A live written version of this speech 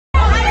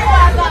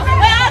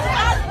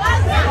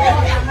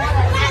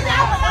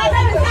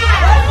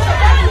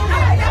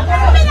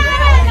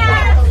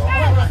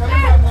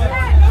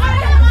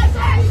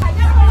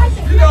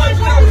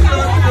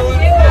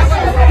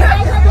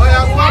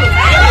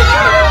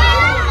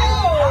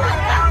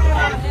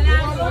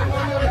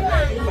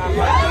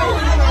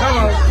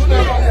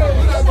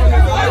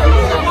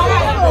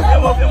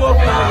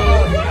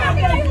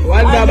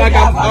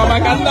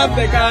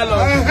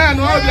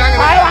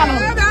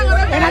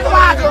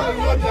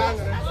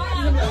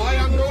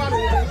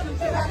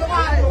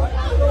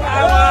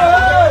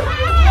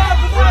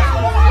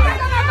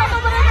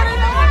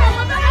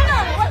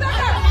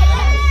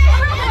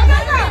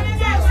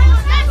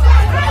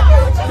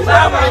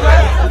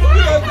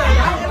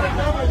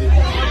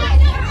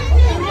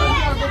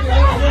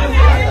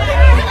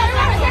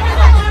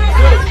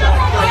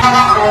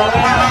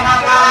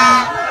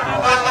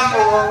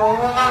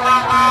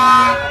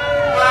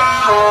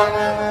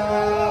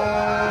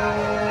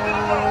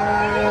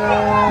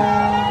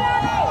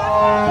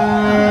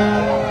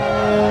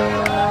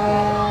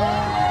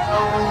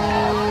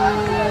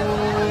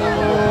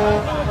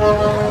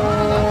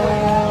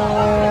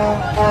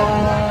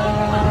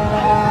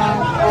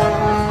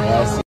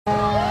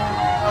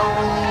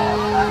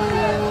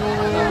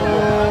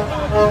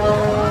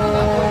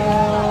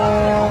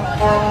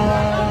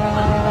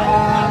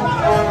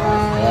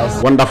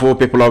Wonderful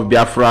people of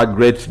Biafra,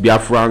 great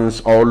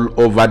Biafrans all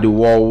over the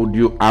world,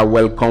 you are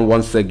welcome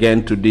once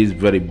again to this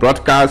very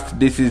broadcast.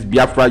 This is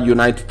Biafra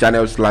Unite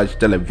channel /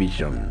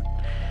 television.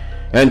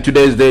 And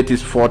today's date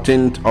is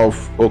 14th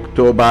of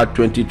October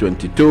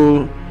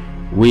 2022.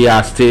 We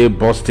are still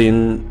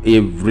busting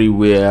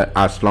everywhere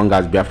as long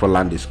as Biafra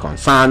land is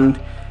concerned.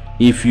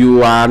 If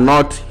you are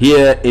not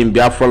here in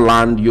Biafra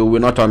land, you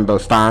will not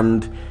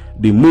understand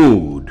the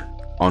mood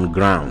on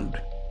ground.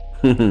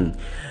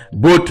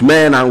 Both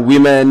men and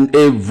women,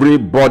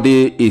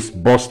 everybody is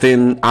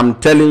busting. I'm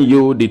telling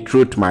you the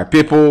truth, my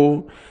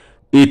people.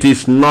 It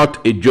is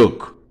not a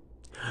joke.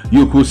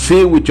 You could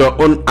see with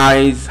your own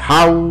eyes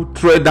how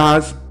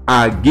traders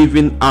are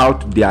giving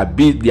out their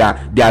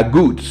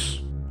goods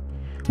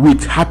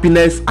with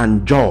happiness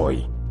and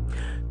joy.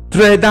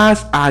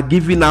 Traders are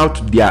giving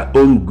out their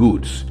own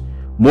goods.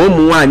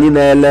 Momuani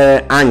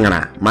nele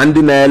angra,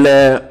 mandi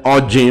nele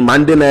oji,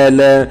 mandi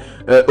nele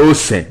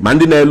ose,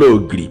 mandi nele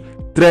ogri.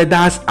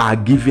 Traders are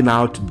giving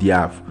out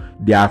their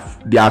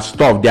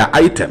stuff, their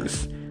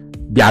items,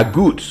 their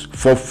goods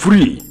for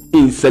free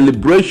in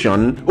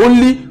celebration,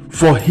 only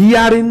for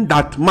hearing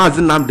that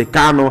Nnamdi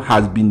Kanu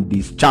has been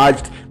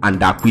discharged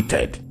and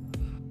acquitted.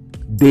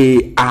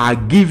 They are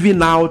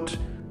giving out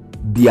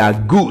their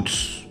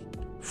goods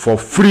for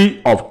free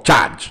of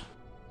charge.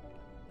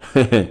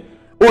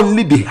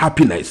 Only the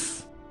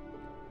happiness.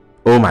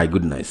 Oh my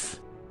goodness.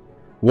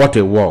 What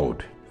a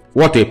world.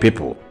 What a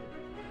people.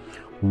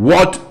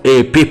 What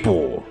a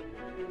people.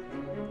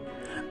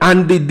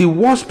 And the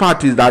worst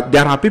part is that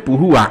there are people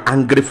who are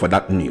angry for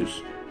that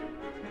news.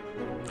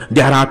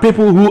 There are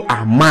people who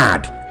are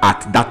mad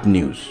at that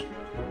news.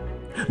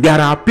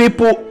 There are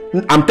people,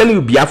 I'm telling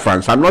you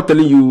Biafrans, I'm not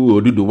telling you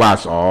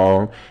Oduduwas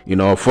or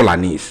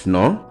Fulanis,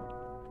 no.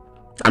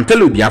 I'm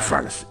telling you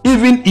Biafrans,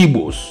 even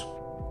Igbos.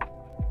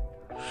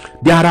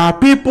 There are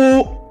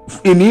people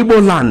in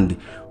Igbo land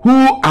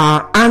who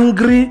are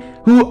angry,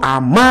 who are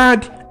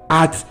mad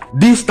at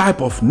this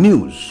type of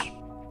news.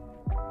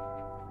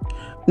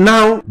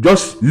 Now,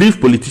 just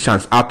leave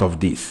politicians out of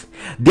this.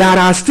 There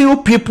are still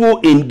people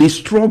in the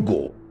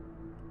struggle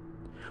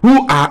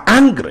who are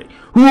angry,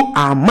 who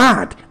are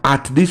mad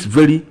at this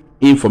very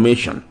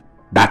information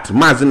that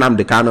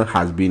Nnamdi Kanu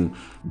has been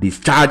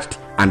discharged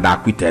and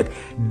acquitted.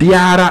 There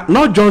are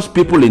not just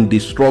people in the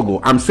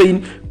struggle, I'm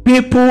saying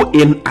people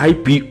in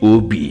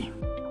IPOB.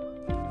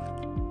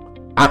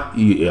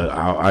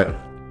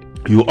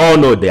 You all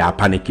know they are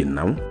panicking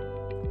now.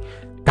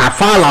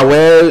 Kafala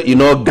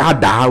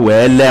Gada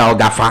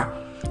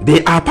Ogafa,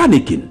 they are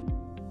panicking.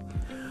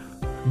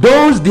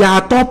 Those they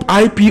are top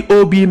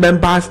IPOB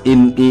members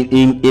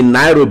in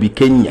Nairobi,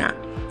 Kenya,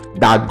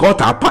 that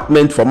got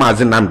apartment for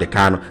Nnamdi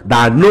Kanu,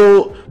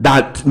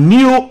 that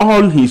knew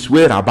all his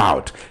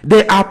whereabouts,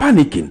 they are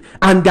panicking,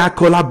 and their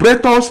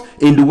collaborators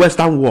in the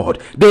Western world,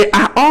 they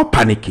are all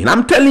panicking.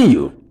 I'm telling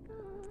you,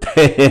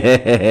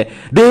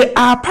 they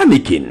are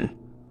panicking.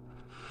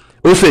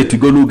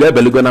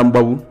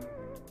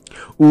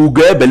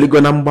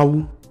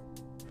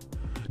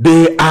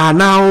 They are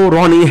now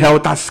running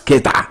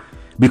helter-skelter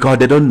because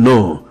they don't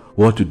know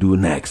what to do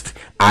next.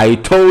 I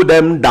told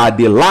them that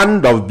the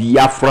land of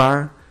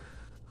Biafra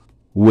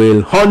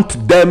will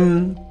hunt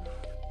them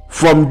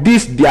from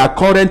this their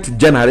current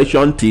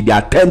generation to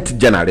their 10th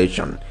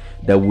generation.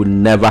 They will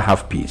never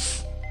have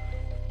peace.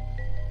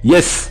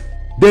 Yes,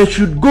 they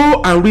should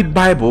go and read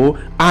Bible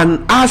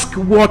and ask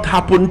what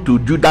happened to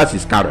Judas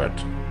Iscariot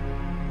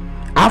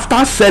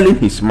after selling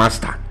his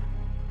master.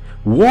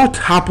 What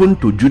happened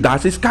to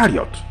Judas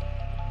Iscariot?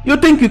 You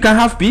think you can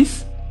have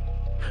peace?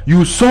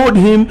 You sold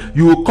him,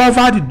 you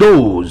covered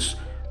those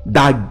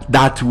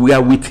that were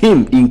with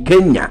him in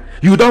Kenya.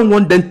 You don't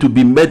want them to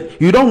be made,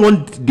 you don't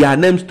want their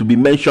names to be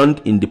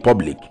mentioned in the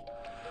public.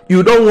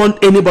 You don't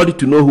want anybody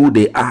to know who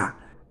they are.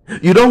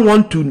 You don't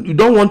want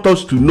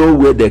us to know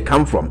where they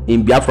come from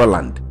in Biafra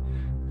land.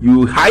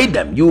 You hide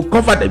them, you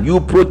cover them, you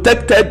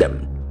protected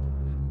them.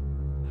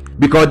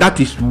 Because that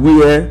is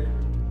where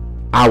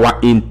our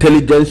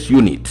intelligence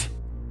unit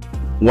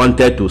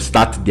wanted to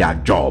start their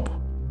job.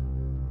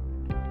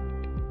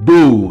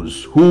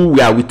 Those who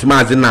were with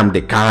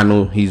Nnamdi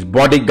Kanu, his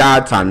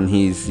bodyguards and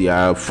his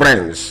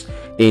friends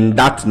in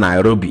that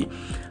Nairobi,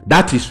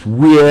 that is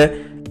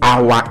where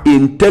our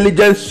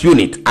intelligence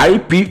unit,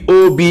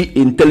 IPOB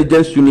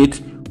intelligence unit,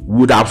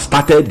 would have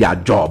started their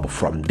job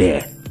from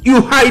there.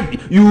 You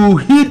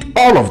hid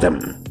all of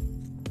them.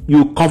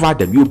 You covered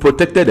them, you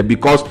protected them,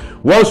 because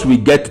once we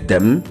get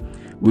them,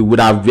 we would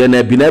have been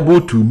able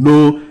to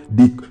know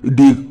the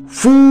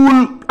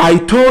full. I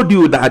told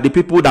you that the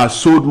people that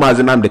sold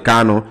Nnamdi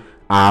Kanu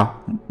are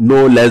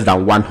no less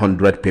than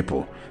 100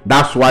 people.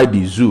 That's why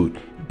the zoo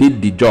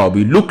did the job.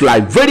 It looked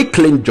like very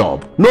clean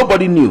job.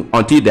 Nobody knew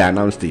until they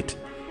announced it.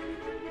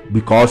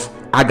 Because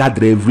I got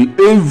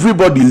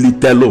everybody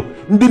little.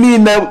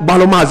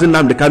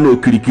 Nnamdi Kanu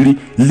kirikiri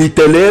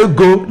little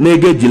go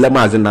nege jile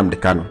Nnamdi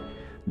Kanu.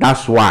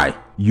 That's why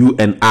you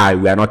and I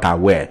were not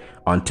aware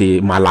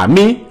until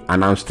Malami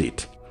announced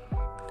it.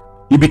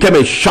 It became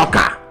a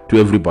shocker to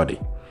everybody.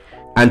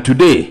 And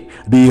today,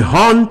 the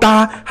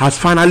hunter has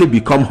finally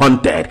become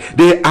hunted.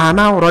 They are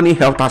now running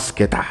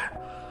helter-skelter.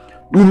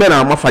 Women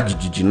are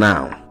mafajiji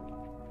now.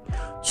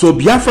 So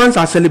Biafrans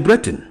are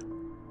celebrating.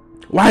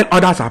 While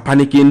others are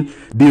panicking,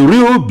 the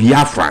real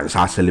Biafrans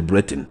are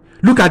celebrating.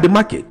 Look at the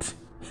market.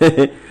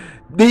 They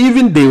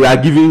were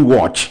giving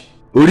watch.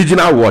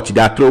 Original watch, they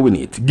are throwing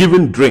it.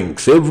 Giving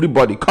drinks.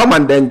 Everybody, come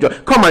and enjoy.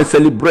 Come and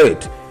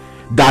celebrate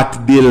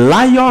that the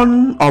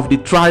lion of the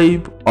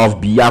tribe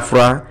of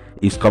Biafra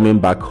is coming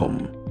back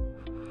home.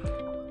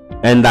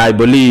 And I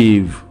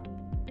believe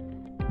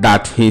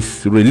that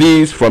his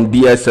release from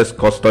DSS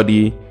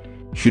custody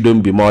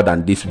shouldn't be more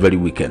than this very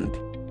weekend.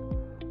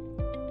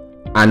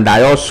 And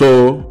I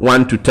also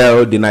want to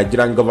tell the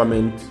Nigerian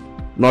government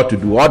not to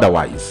do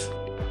otherwise,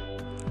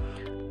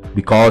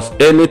 because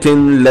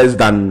anything less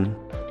than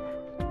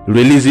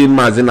releasing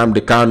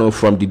Nnamdi Kanu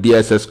from the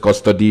DSS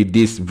custody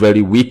this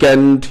very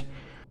weekend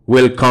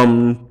will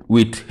come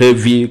with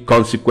heavy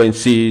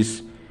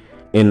consequences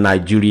in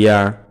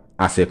Nigeria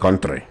as a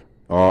country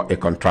or a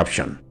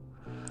contraption.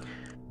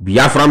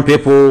 Biafran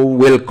people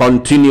will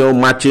continue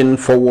marching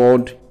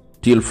forward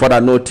till further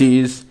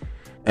notice,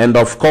 and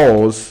of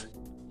course,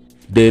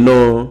 they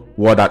know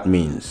what that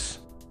means.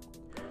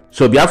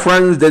 So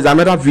Biafrans, there's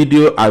another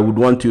video I would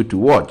want you to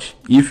watch.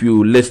 If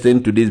you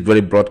listen to this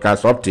very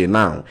broadcast up till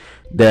now,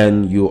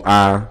 then you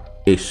are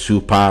a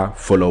super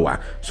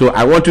follower. So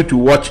I want you to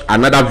watch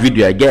another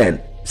video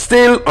again,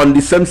 still on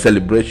the same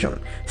celebration,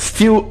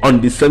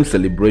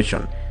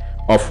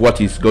 of what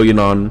is going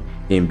on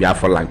in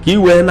Biafra land.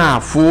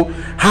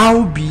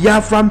 How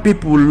Biafran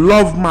people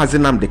love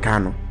Nnamdi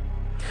Kanu,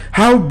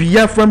 how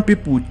Biafran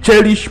people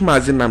cherish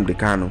Nnamdi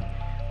Kanu.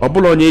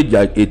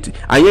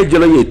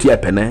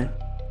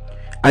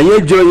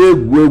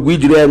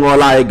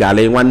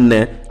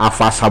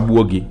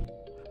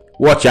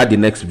 Watch out the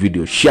next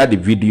video, share the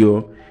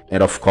video,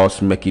 and of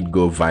course make it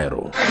go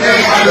viral.